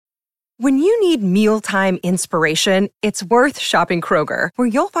When you need mealtime inspiration, it's worth shopping Kroger, where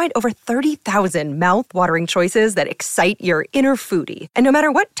you'll find over 30,000 mouth-watering choices that excite your inner foodie. And no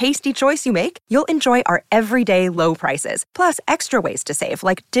matter what tasty choice you make, you'll enjoy our everyday low prices, plus extra ways to save,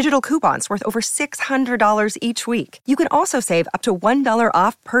 like digital coupons worth over $600 each week. You can also save up to $1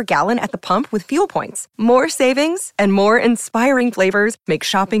 off per gallon at the pump with fuel points. More savings and more inspiring flavors make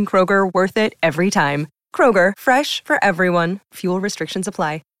shopping Kroger worth it every time. Kroger, fresh for everyone. Fuel restrictions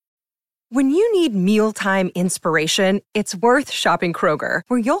apply. When you need mealtime inspiration, it's worth shopping Kroger,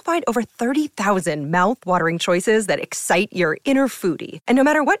 where you'll find over 30,000 mouth-watering choices that excite your inner foodie. And no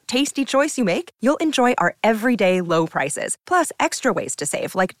matter what tasty choice you make, you'll enjoy our everyday low prices, plus extra ways to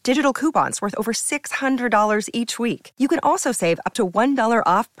save, like digital coupons worth over $600 each week. You can also save up to $1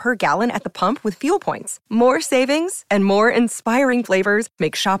 off per gallon at the pump with fuel points. More savings and more inspiring flavors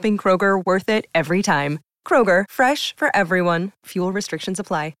make shopping Kroger worth it every time. Kroger, fresh for everyone. Fuel restrictions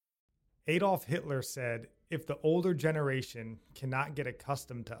apply. Adolf Hitler said, "If the older generation cannot get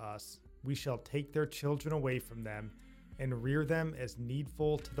accustomed to us, we shall take their children away from them and rear them as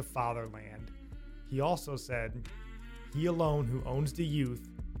needful to the fatherland." He also said, "He alone who owns the youth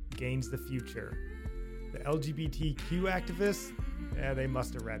gains the future." The LGBTQ activists, they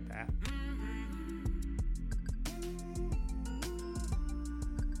must have read that.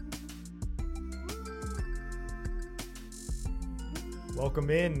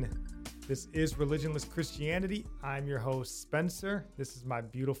 Welcome in. This is Religionless Christianity. I'm your host, Spencer. This is my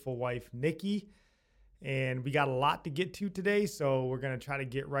beautiful wife, Nikki. And we got a lot to get to today, so we're going to try to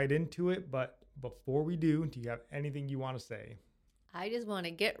get right into it. But before we do you have anything you want to say? I just want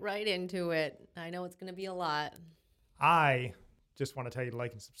to get right into it. I know it's going to be a lot. I just want to tell you to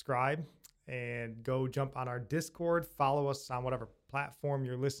like and subscribe and go jump on our Discord. Follow us on whatever platform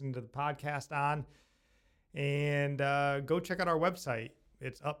you're listening to the podcast on. And go check out our website.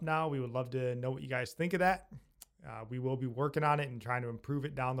 It's up now. We would love to know what you guys think of that. We will be working on it and trying to improve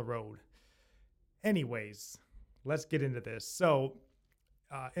it down the road. Anyways, let's get into this. So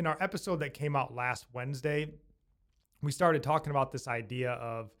in our episode that came out last Wednesday, we started talking about this idea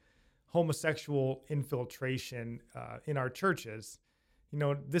of homosexual infiltration in our churches. You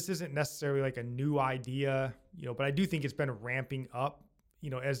know, this isn't necessarily like a new idea, but I do think it's been ramping up,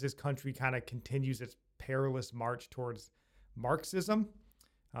 as this country kind of continues its perilous march towards Marxism.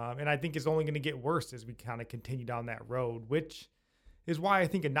 And I think it's only going to get worse as we kind of continue down that road, which is why I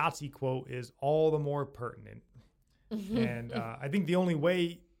think a Nazi quote is all the more pertinent. And I think the only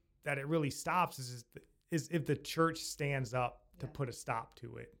way that it really stops is if the church stands up to put a stop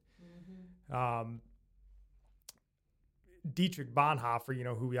to it. Dietrich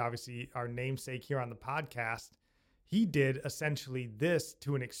Bonhoeffer, who we obviously our namesake here on the podcast, he did essentially this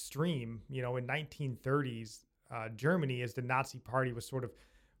to an extreme. In 1930s Germany, as the Nazi Party was sort of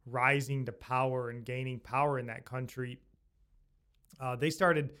rising to power and gaining power in that country, they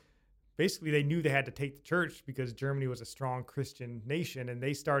knew they had to take the church because Germany was a strong Christian nation, and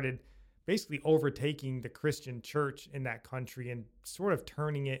they started basically overtaking the Christian church in that country and sort of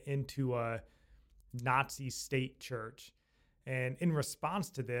turning it into a Nazi state church. And in response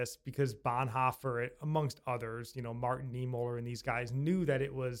to this, because Bonhoeffer, amongst others, Martin Niemöller and these guys knew that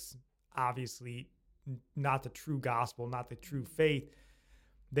it was obviously not the true gospel, not the true faith,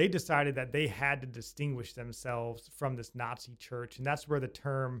 they decided that they had to distinguish themselves from this Nazi church. And that's where the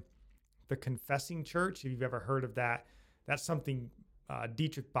term, the confessing church, if you've ever heard of that, that's something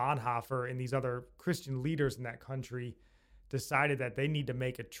Dietrich Bonhoeffer and these other Christian leaders in that country decided that they need to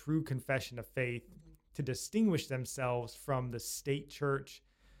make a true confession of faith to distinguish themselves from the state church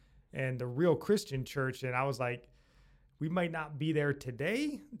and the real Christian church. And I was like, we might not be there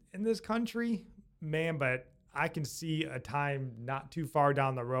today in this country, man, but I can see a time not too far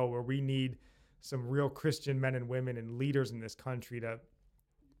down the road where we need some real Christian men and women and leaders in this country to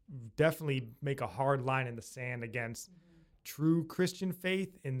definitely make a hard line in the sand against true Christian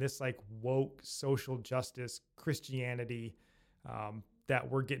faith in this like woke social justice Christianity that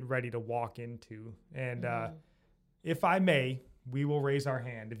we're getting ready to walk into. And if I may, we will raise our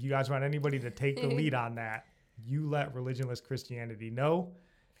hand. If you guys want anybody to take the lead on that, you let Religionless Christianity know,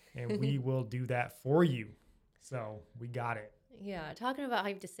 and we will do that for you. So we got it. Yeah, talking about how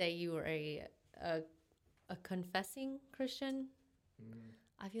you have to say you were a confessing Christian.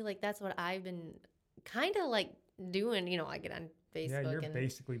 I feel like that's what I've been kind of like doing. I get on Facebook. Yeah, you're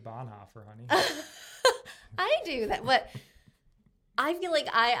basically Bonhoeffer, honey. I do that, but I feel like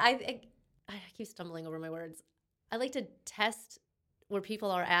I keep stumbling over my words. I like to test where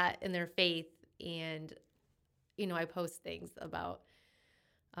people are at in their faith, and I post things about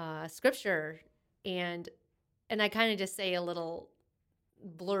scripture, and I kind of just say a little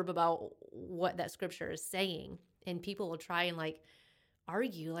blurb about what that scripture is saying. And people will try and like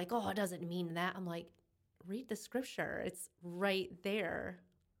argue, like, oh, it doesn't mean that. I'm like, read the scripture. It's right there.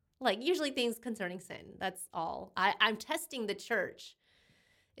 Like usually things concerning sin. That's all. I'm testing the church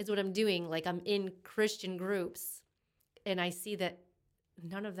is what I'm doing. Like I'm in Christian groups and I see that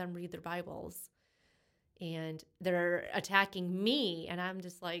none of them read their Bibles and they're attacking me. And I'm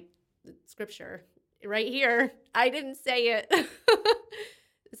just like, scripture right here. I didn't say it.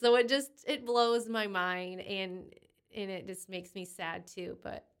 So it blows my mind and it just makes me sad too.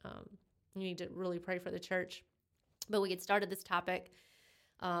 But you need to really pray for the church. But we get started this topic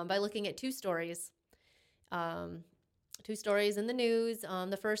by looking at two stories. Two stories in the news.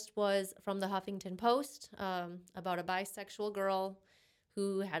 The first was from the Huffington Post about a bisexual girl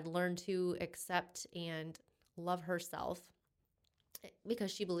who had learned to accept and love herself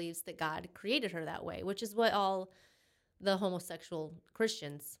because she believes that God created her that way, which is what all the homosexual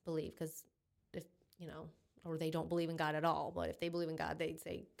Christians believe, because if, or they don't believe in God at all, but if they believe in God, they'd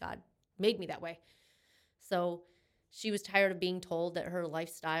say, God made me that way. So she was tired of being told that her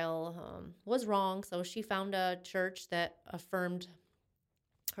lifestyle was wrong, so she found a church that affirmed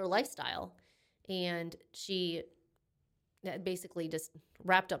her lifestyle, and she basically just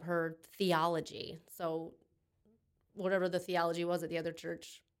wrapped up her theology. So whatever the theology was at the other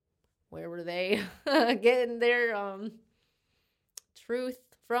church, where were they getting their truth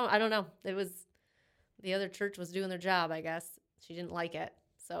from? I don't know. It was the other church was doing their job, I guess. She didn't like it.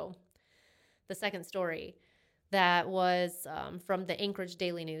 So the second story, that was from the Anchorage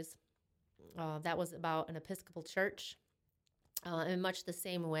Daily News. That was about an Episcopal church. In much the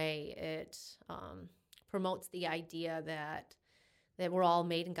same way, it promotes the idea that we're all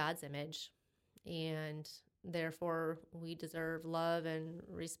made in God's image, and therefore we deserve love and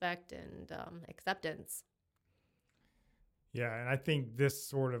respect and acceptance. Yeah, and I think this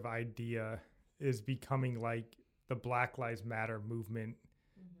sort of idea is becoming like the Black Lives Matter movement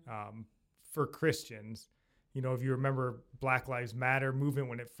for Christians. If you remember Black Lives Matter movement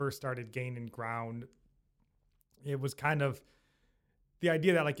when it first started gaining ground, it was kind of the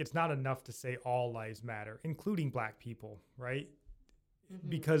idea that like it's not enough to say all lives matter, including Black people, right? Mm-hmm.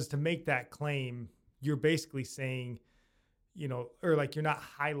 Because to make that claim, you're basically saying, or like you're not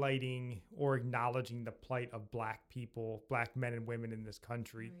highlighting or acknowledging the plight of Black people, Black men and women in this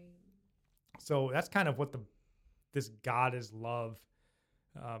country. Right. So that's kind of what this God is love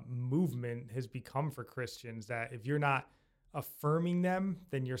movement has become for Christians, that if you're not affirming them,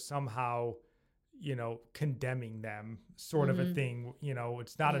 then you're somehow, condemning them, sort of a thing.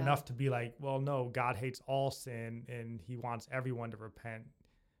 It's not enough to be like, well, no, God hates all sin and he wants everyone to repent.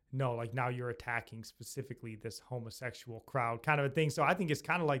 No, like now you're attacking specifically this homosexual crowd kind of a thing. So I think it's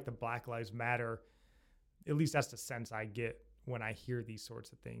kind of like the Black Lives Matter. At least that's the sense I get when I hear these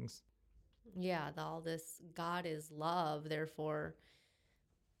sorts of things. Yeah, all this God is love, therefore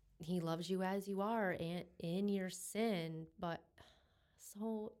he loves you as you are and in your sin. But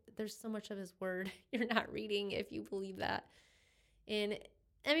so there's so much of his word you're not reading if you believe that. And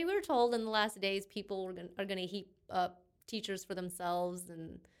I mean, we were told in the last days people are going to heap up teachers for themselves,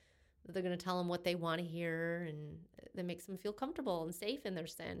 and they're going to tell them what they want to hear, and that makes them feel comfortable and safe in their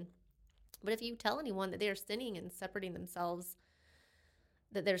sin. But if you tell anyone that they are sinning and separating themselves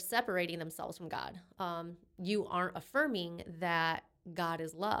from God, you aren't affirming that God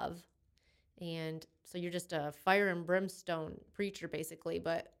is love. And so you're just a fire and brimstone preacher, basically.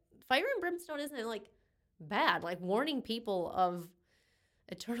 But fire and brimstone isn't like bad, like warning people of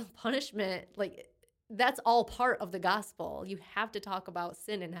eternal punishment. Like that's all part of the gospel. You have to talk about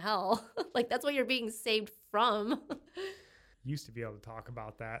sin and hell. Like that's what you're being saved from. Used to be able to talk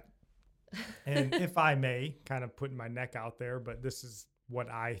about that. And if I may, kind of putting my neck out there, but this is what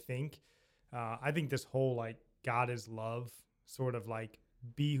I think. I think this whole like God is love, sort of like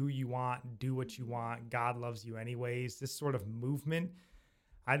be who you want, do what you want, God loves you anyways, this sort of movement,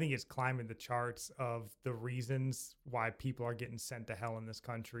 I think it's climbing the charts of the reasons why people are getting sent to hell in this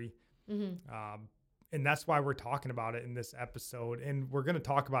country. Mm-hmm. And that's why we're talking about it in this episode. And we're going to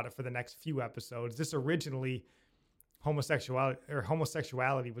talk about it for the next few episodes. This originally,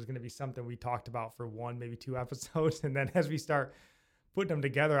 homosexuality was going to be something we talked about for 1, maybe 2 episodes. And then as we start putting them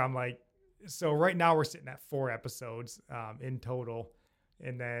together, I'm like, so right now we're sitting at 4 episodes in total.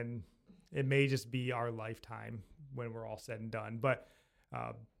 And then it may just be our lifetime when we're all said and done. But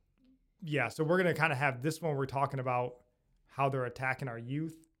so we're going to kind of have this one. We're talking about how they're attacking our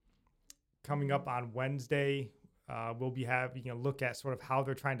youth. Coming up on Wednesday, we'll be having a look at sort of how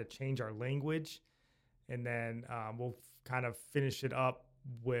they're trying to change our language. And then we'll kind of finish it up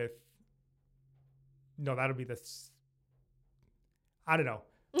with, that'll be I don't know.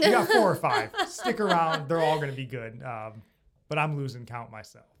 You got 4 or 5. Stick around. They're all going to be good. But I'm losing count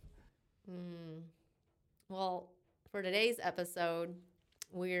myself. Well, for today's episode,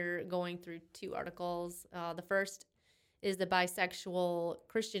 we're going through 2 articles. The first is the bisexual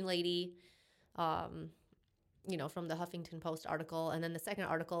Christian lady, from the Huffington Post article. And then the second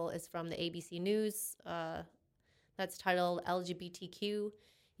article is from the ABC News. That's titled LGBTQ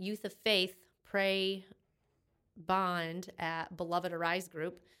Youth of Faith Pray Bond at Beloved Arise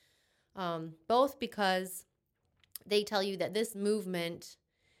group. Both because they tell you that this movement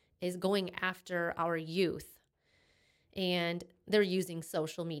is going after our youth, and they're using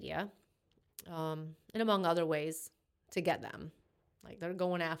social media, and among other ways to get them. Like, they're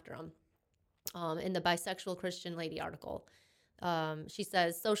going after them. In the bisexual Christian lady article, she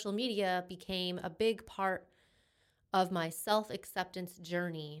says, social media became a big part of my self-acceptance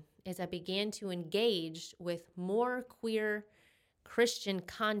journey as I began to engage with more queer Christian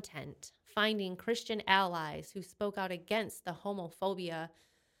content, finding Christian allies who spoke out against the homophobia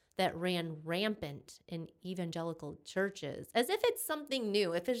that ran rampant in evangelical churches, as if it's something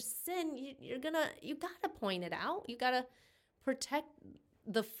new. If there's sin, you gotta point it out. You gotta protect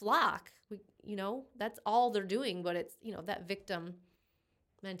the flock. That's all they're doing, but it's, that victim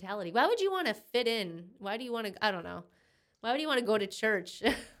mentality. Why would you want to fit in? Why do you want to, I don't know. Why would you want to go to church?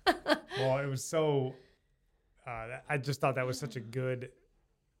 Well, it was so, I just thought that was such a good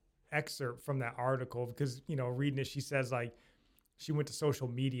excerpt from that article because, reading it, she says, like, she went to social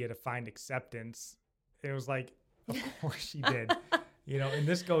media to find acceptance. It was like, of course she did. And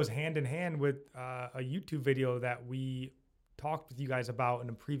this goes hand in hand with a YouTube video that we talked with you guys about in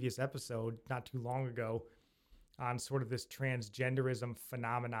a previous episode not too long ago on sort of this transgenderism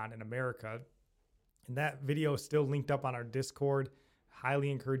phenomenon in America. And that video is still linked up on our Discord.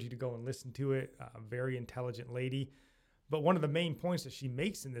 Highly encourage you to go and listen to it. A very intelligent lady. But one of the main points that she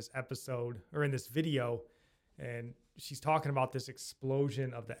makes in this episode, or in this video, and she's talking about this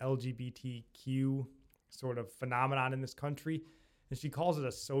explosion of the LGBTQ sort of phenomenon in this country, and she calls it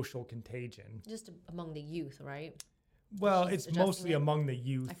a social contagion. Just among the youth, right? Well, it's mostly among the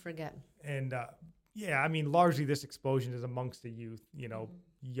youth. I forget. And largely this explosion is amongst the youth,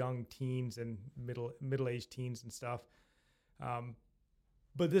 young teens and middle-aged teens and stuff.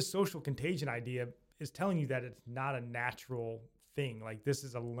 But this social contagion idea is telling you that it's not a natural thing. Like, this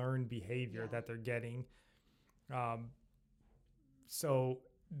is a learned behavior that they're getting. So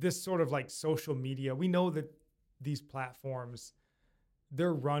this sort of like social media, we know that these platforms,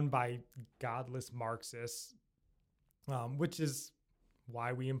 they're run by godless Marxists, which is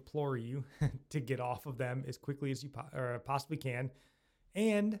why we implore you to get off of them as quickly as you possibly can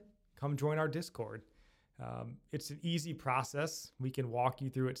and come join our Discord. It's an easy process. We can walk you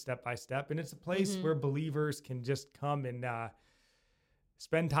through it step by step. And it's a place where believers can just come and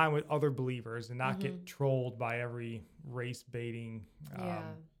spend time with other believers and not get trolled by every race baiting,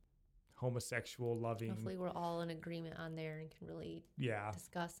 homosexual loving. Hopefully we're all in agreement on there and can really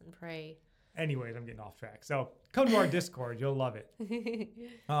discuss and pray. Anyways, I'm getting off track. So come to our Discord. You'll love it.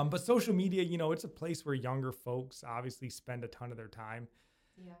 But social media, it's a place where younger folks obviously spend a ton of their time.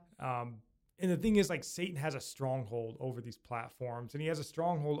 Yeah. And the thing is, like, Satan has a stronghold over these platforms, and he has a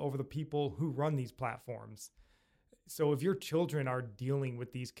stronghold over the people who run these platforms. So if your children are dealing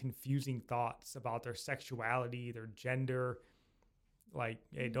with these confusing thoughts about their sexuality, their gender, like,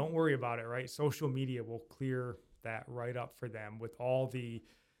 hey, don't worry about it, right? Social media will clear that right up for them with all the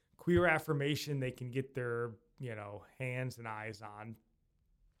queer affirmation they can get their, hands and eyes on.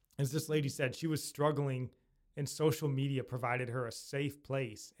 As this lady said, she was struggling, and social media provided her a safe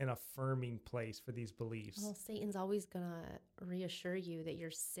place, an affirming place for these beliefs. Well, Satan's always going to reassure you that your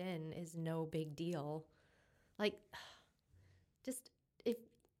sin is no big deal. Like, just if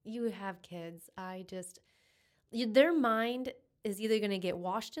you have kids, their mind is either going to get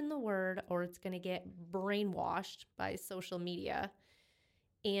washed in the word or it's going to get brainwashed by social media.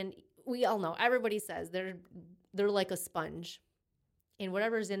 And we all know, everybody says they're like a sponge, and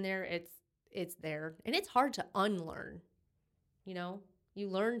whatever's in there, it's there. And it's hard to unlearn. You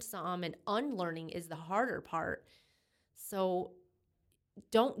learn some, and unlearning is the harder part. So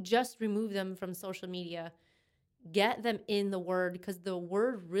don't just remove them from social media. Get them in the word, because the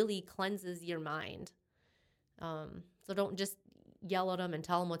word really cleanses your mind. So don't just yell at them and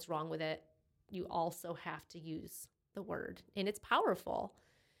tell them what's wrong with it. You also have to use the word, and it's powerful.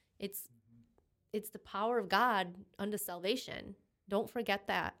 It's the power of God unto salvation. Don't forget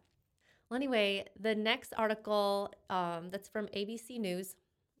that. Well, anyway, the next article that's from ABC News,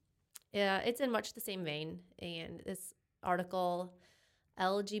 it's in much the same vein. And this article,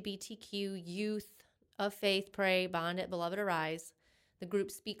 LGBTQ Youth of Faith Pray Bond at Beloved Arise. The group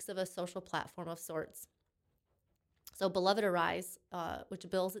speaks of a social platform of sorts. So Beloved Arise, which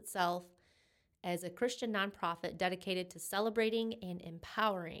bills itself as a Christian nonprofit dedicated to celebrating and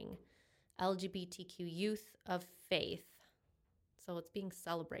empowering LGBTQ youth of faith. So it's being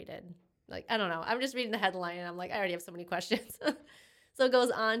celebrated. Like, I don't know. I'm just reading the headline and I'm like, I already have so many questions. So it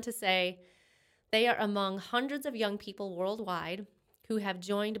goes on to say, they are among hundreds of young people worldwide who have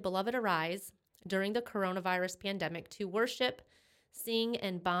joined Beloved Arise during the coronavirus pandemic to worship, sing,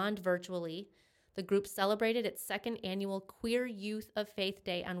 and bond virtually. The group celebrated its second annual Queer Youth of Faith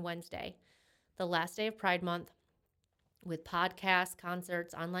Day on Wednesday, the last day of Pride Month, with podcasts,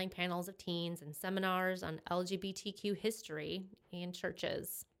 concerts, online panels of teens, and seminars on LGBTQ history and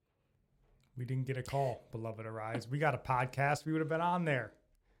churches. We didn't get a call, Beloved Arise. We got a podcast. We would have been on there.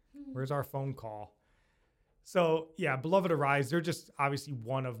 Where's our phone call? So, yeah, Beloved Arise, they're just obviously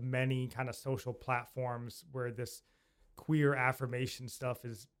one of many kind of social platforms where this queer affirmation stuff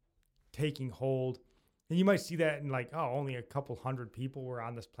is taking hold. And you might see that in like, oh, only a couple hundred people were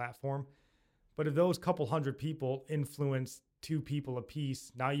on this platform. But if those couple hundred people influence 2 people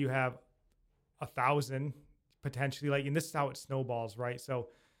apiece, now you have 1,000 potentially. Like, and this is how it snowballs, right? So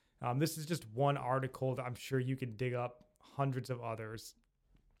this is just one article that I'm sure you could dig up hundreds of others.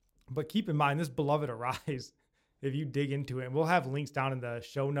 But keep in mind, this Beloved Arise, if you dig into it, and we'll have links down in the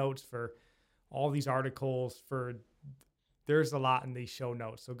show notes for all these articles. There's a lot in these show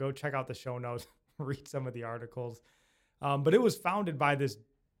notes. So go check out the show notes, read some of the articles. But it was founded by this,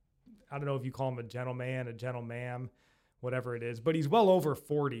 I don't know if you call him a gentleman, a gentleman, whatever it is, but he's well over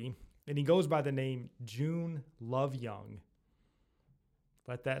 40, and he goes by the name June Love Young.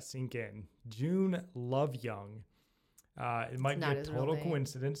 Let that sink in. June Love Young. It might be a total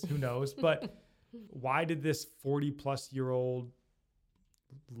coincidence. Who knows? But why did this 40-plus-year-old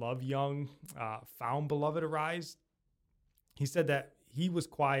Love Young found Beloved Arise? He said that he was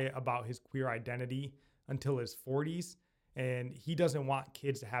quiet about his queer identity until his 40s, and he doesn't want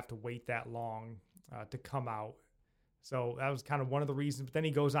kids to have to wait that long to come out. So that was kind of one of the reasons. But then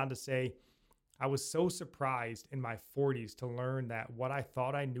he goes on to say, I was so surprised in my 40s to learn that what I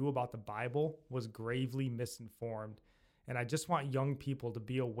thought I knew about the Bible was gravely misinformed. And I just want young people to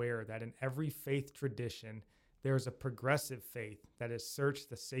be aware that in every faith tradition, there is a progressive faith that has searched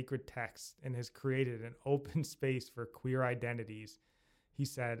the sacred text and has created an open space for queer identities. He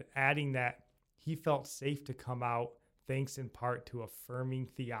said, adding that he felt safe to come out thanks in part to affirming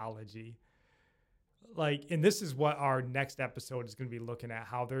theology. Like, and this is what our next episode is going to be looking at,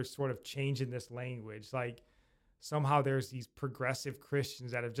 how they're sort of changing this language. Like, somehow there's these progressive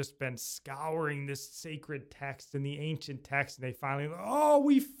Christians that have just been scouring this sacred text and the ancient text, and they finally, oh,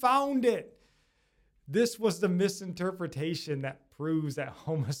 we found it. This was the misinterpretation that proves that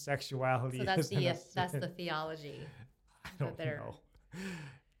homosexuality so that's the theology. I don't know.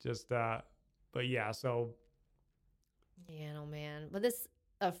 Just, but yeah, so. Man, oh man. But this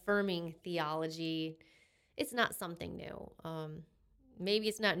affirming theology, it's not something new. Maybe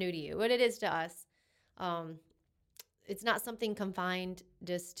it's not new to you, but it is to us. It's not something confined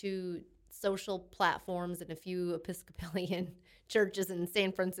just to social platforms and a few Episcopalian churches in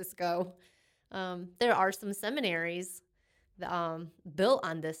San Francisco. There are some seminaries built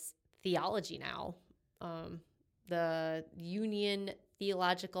on this theology now. The Union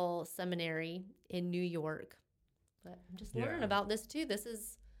Theological Seminary in New York. But I'm just learning about this too. This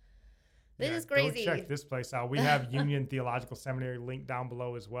is crazy. Go check this place out. We have Union Theological Seminary linked down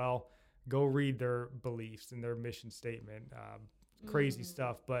below as well. Go read their beliefs and their mission statement. Crazy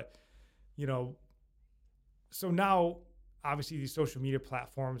stuff. But, so now, obviously, these social media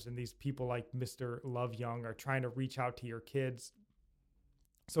platforms and these people like Mr. Love Young are trying to reach out to your kids.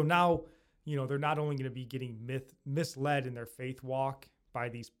 So now, they're not only going to be getting misled in their faith walk by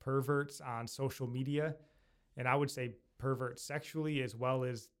these perverts on social media, and I would say perverts sexually as well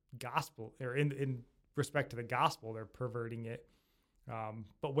as gospel, or in respect to the gospel, they're perverting it.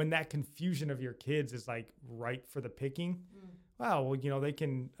 But when that confusion of your kids is like ripe for the picking, well, they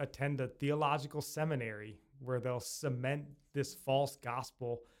can attend a theological seminary where they'll cement this false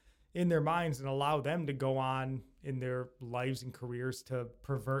gospel in their minds and allow them to go on in their lives and careers to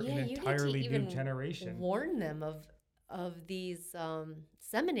pervert an entirely new generation. Warn them of these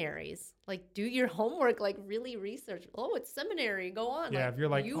seminaries. Like, do your homework, like really research. Oh, it's seminary. Go on. Yeah, if you're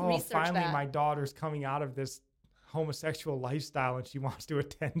like, finally my daughter's coming out of this homosexual lifestyle and she wants to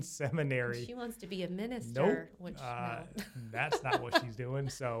attend seminary. She wants to be a minister. Nope. Which, no. That's not what she's doing.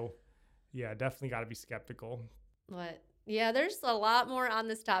 So, yeah, definitely got to be skeptical. But, yeah, there's a lot more on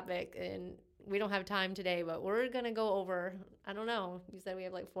this topic, and we don't have time today, but we're going to go over, I don't know, you said we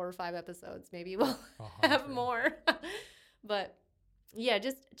have like 4 or 5 episodes. Maybe we'll have more. But yeah,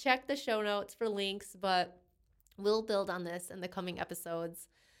 just check the show notes for links, but we'll build on this in the coming episodes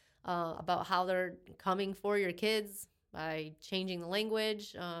about how they're coming for your kids by changing the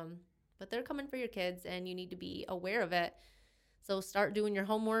language. But they're coming for your kids, and you need to be aware of it. So start doing your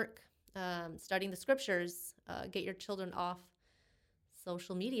homework, studying the scriptures, get your children off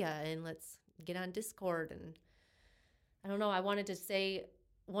social media, and let's get on Discord. And I don't know, I wanted to say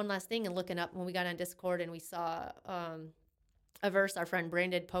one last thing, and looking up when we got on Discord and we saw a verse our friend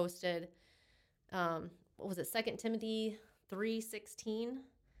Brandon posted. What was it? 2 Timothy 3:16.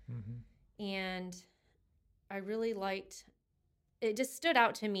 Mm-hmm. And I really liked, it just stood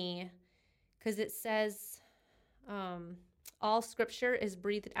out to me because it says, all scripture is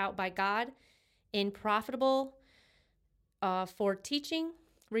breathed out by God and profitable for teaching,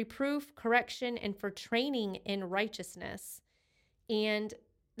 reproof, correction, and for training in righteousness. And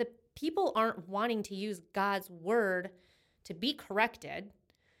the people aren't wanting to use God's word to be corrected,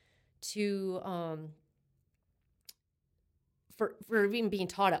 to for even being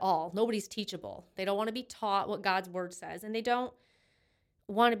taught at all. Nobody's teachable. They don't want to be taught what God's word says, and they don't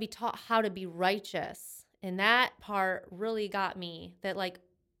want to be taught how to be righteous. And that part really got me, that like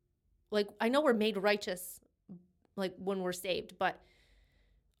I know we're made righteous like when we're saved, but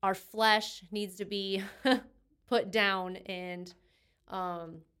our flesh needs to be put down, and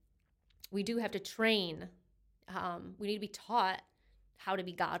we do have to train. We need to be taught how to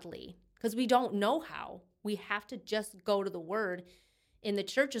be godly because we don't know how. We have to just go to the word, and the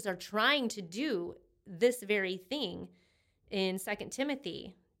churches are trying to do this very thing in 2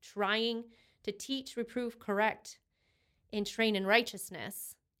 Timothy, trying to teach, reprove, correct, and train in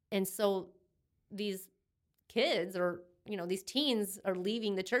righteousness. And so these kids, or these teens, are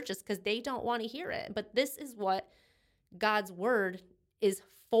leaving the churches because they don't want to hear it. But this is what God's word is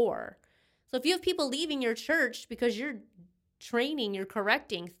for. So if you have people leaving your church because you're training, you're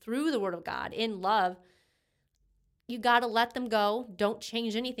correcting through the word of God in love, you got to let them go. Don't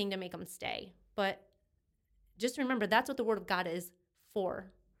change anything to make them stay. But just remember, that's what the word of God is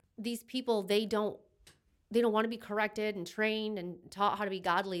for. These people, they don't want to be corrected and trained and taught how to be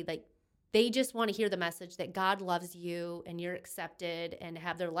godly. Like, they just want to hear the message that God loves you and you're accepted, and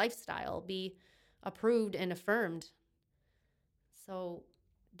have their lifestyle be approved and affirmed. So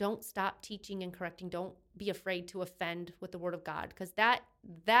don't stop teaching and correcting. Don't be afraid to offend with the word of God, because that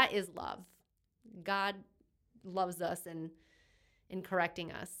is love. God loves us in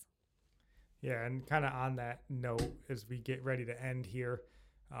correcting us. Yeah, and kind of on that note, as we get ready to end here,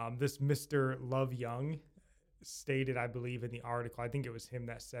 this Mr. Love Young stated, I believe in the article, I think it was him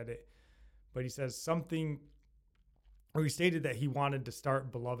that said it, but he says something, or he stated that he wanted to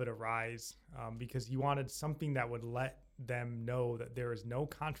start Beloved Arise because he wanted something that would let them know that there is no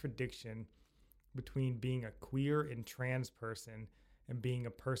contradiction between being a queer and trans person and being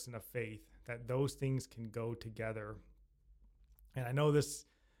a person of faith, that those things can go together. And I know this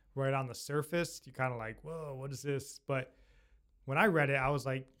right on the surface, you're kind of like, whoa, what is this? But when I read it, I was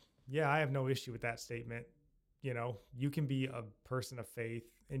like, yeah, I have no issue with that statement. You can be a person of faith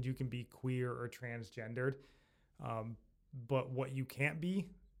and you can be queer or transgendered. But what you can't be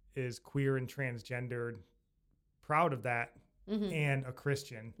is queer and transgendered, proud of that, and a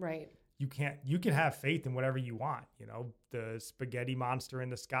Christian. Right. You can have faith in whatever you want, the spaghetti monster in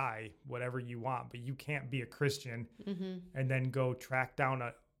the sky, whatever you want, but you can't be a Christian and then go track down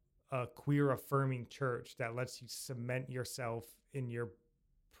a queer affirming church that lets you cement yourself in your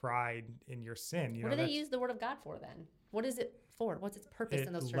pride, in your sin. What do they use the word of God for then? What is it for? What's its purpose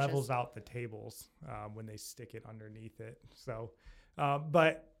in those churches? It levels out the tables when they stick it underneath it. So,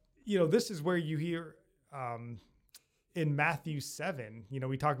 but this is where you hear in Matthew 7,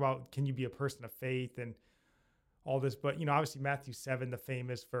 we talk about, can you be a person of faith and all this, but obviously Matthew 7, the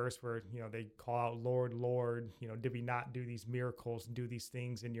famous verse where, they call out, Lord, Lord, did we not do these miracles and do these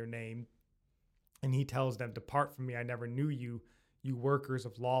things in your name? And he tells them, depart from me, I never knew you, you workers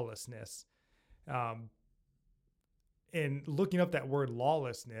of lawlessness. And looking up that word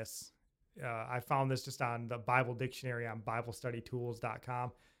lawlessness, I found this just on the Bible dictionary on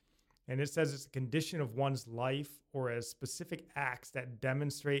BibleStudyTools.com. And it says it's a condition of one's life or as specific acts that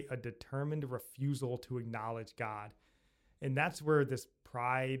demonstrate a determined refusal to acknowledge God. And that's where this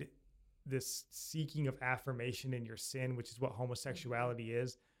pride, this seeking of affirmation in your sin, which is what homosexuality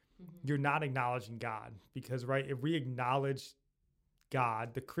is, you're not acknowledging God. Because, right, if we acknowledge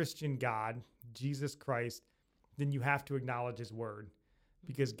God, the Christian God, Jesus Christ, then you have to acknowledge his word,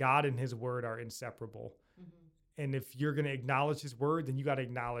 because God and his word are inseparable. And if you're going to acknowledge his word, then you got to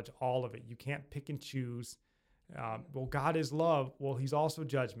acknowledge all of it. You can't pick and choose. Well, God is love. Well, he's also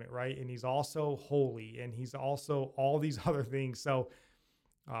judgment, right? And he's also holy, and he's also all these other things. So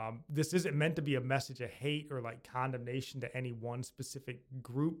this isn't meant to be a message of hate or like condemnation to any one specific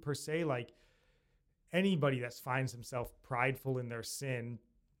group per se. Like anybody that finds himself prideful in their sin,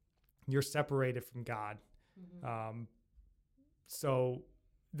 you're separated from God. Mm-hmm. So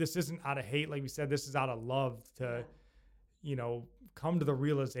this isn't out of hate. Like we said, this is out of love to, come to the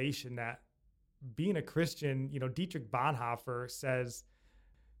realization that being a Christian, Dietrich Bonhoeffer says,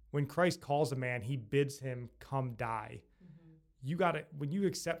 when Christ calls a man, he bids him come die. Mm-hmm. When you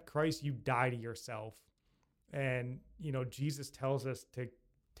accept Christ, you die to yourself. And, Jesus tells us to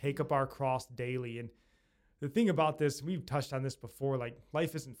take up our cross daily. And the thing about this, we've touched on this before, like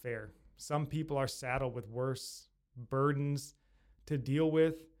life isn't fair. Some people are saddled with worse burdens to deal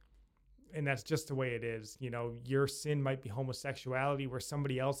with. And that's just the way it is. Your sin might be homosexuality, where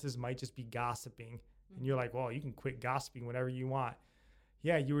somebody else's might just be gossiping. And you're like, well, you can quit gossiping whenever you want.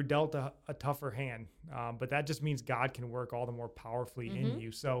 Yeah, you were dealt a tougher hand. But that just means God can work all the more powerfully in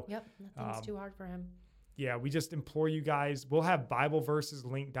you. So yep, nothing's too hard for him. Yeah, we just implore you guys. We'll have Bible verses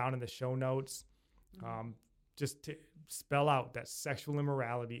linked down in the show notes. Just to spell out that sexual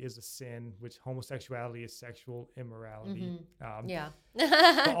immorality is a sin, which homosexuality is sexual immorality.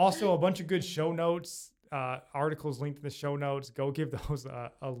 Mm-hmm. But also a bunch of good show notes, articles linked in the show notes. Go give those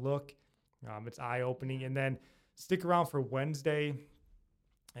a look. It's eye-opening. And then stick around for Wednesday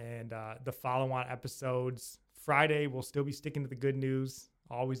and the follow-on episodes. Friday, we'll still be sticking to the good news.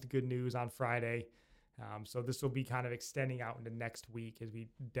 Always the good news on Friday. So this will be kind of extending out into next week as we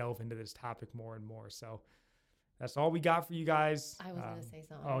delve into this topic more and more. So that's all we got for you guys. I was going to say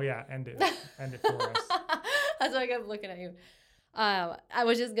something. Oh, yeah. End it for us. That's why I kept looking at you. I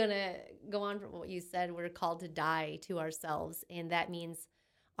was just going to go on from what you said. We're called to die to ourselves, and that means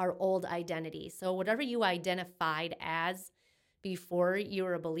our old identity. So whatever you identified as before you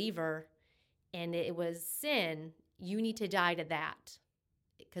were a believer and it was sin, you need to die to that.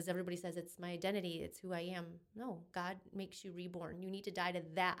 Because everybody says it's my identity, it's who I am. No, God makes you reborn. You need to die to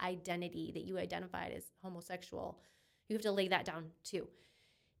that identity that you identified as homosexual. You have to lay that down too.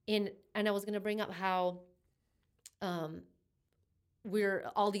 And I was going to bring up how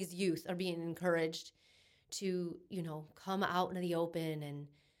all these youth are being encouraged to, come out into the open and,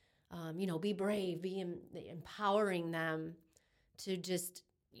 be brave, empowering them to just,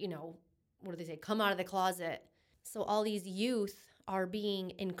 what do they say? Come out of the closet. So all these youth are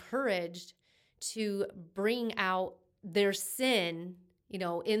being encouraged to bring out their sin,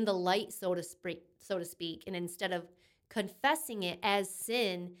 in the light, so to speak. And instead of confessing it as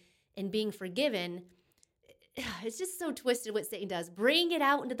sin and being forgiven, it's just so twisted what Satan does. Bring it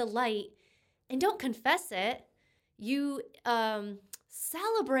out into the light and don't confess it. You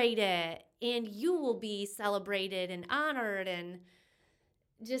celebrate it, and you will be celebrated and honored, and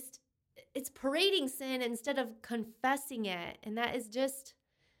just it's parading sin instead of confessing it. And that is just,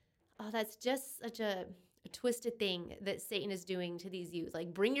 that's just such a twisted thing that Satan is doing to these youth.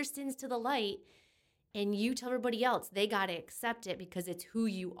 Like, bring your sins to the light, and you tell everybody else they got to accept it because it's who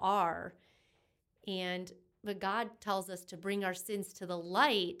you are. But God tells us to bring our sins to the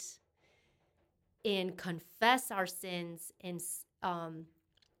light and confess our sins and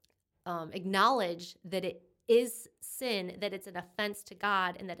acknowledge that it is sin, that it's an offense to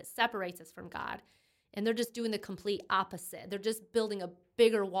God, and that it separates us from God. And they're just doing the complete opposite. They're just building a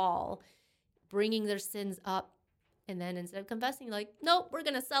bigger wall, bringing their sins up, and then instead of confessing, like, nope, we're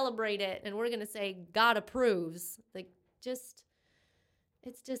going to celebrate it, and we're going to say God approves.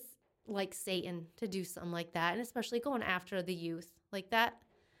 It's just like Satan to do something like that, and especially going after the youth like that.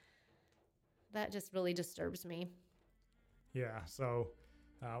 That just really disturbs me. Yeah, so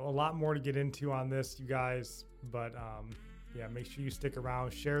a lot more to get into on this, you guys, but make sure you stick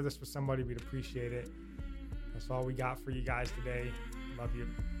around. Share this with somebody. We'd appreciate it. That's all we got for you guys today. Love you.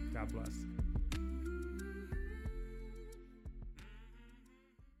 God bless.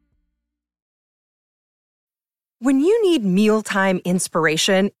 When you need mealtime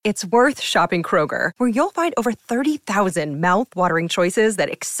inspiration, it's worth shopping Kroger, where you'll find over 30,000 mouth-watering choices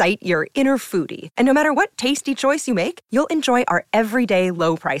that excite your inner foodie. And no matter what tasty choice you make, you'll enjoy our everyday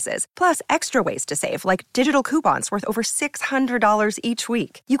low prices, plus extra ways to save, like digital coupons worth over $600 each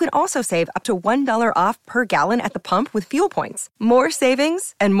week. You can also save up to $1 off per gallon at the pump with fuel points. More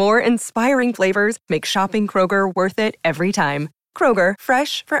savings and more inspiring flavors make shopping Kroger worth it every time. Kroger,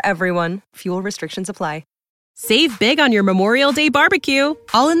 fresh for everyone. Fuel restrictions apply. Save big on your Memorial Day barbecue,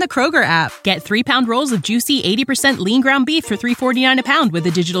 all in the Kroger app. Get 3-pound rolls of juicy 80% lean ground beef for $3.49 a pound with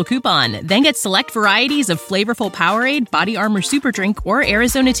a digital coupon. Then get select varieties of flavorful Powerade, Body Armor Super Drink, or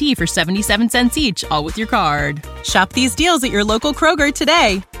Arizona tea for 77 cents each, all with your card. Shop these deals at your local Kroger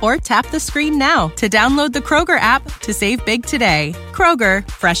today, or tap the screen now to download the Kroger app to save big today. Kroger,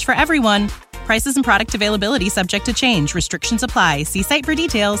 fresh for everyone. Prices and product availability subject to change. Restrictions apply. See site for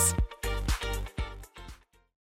details.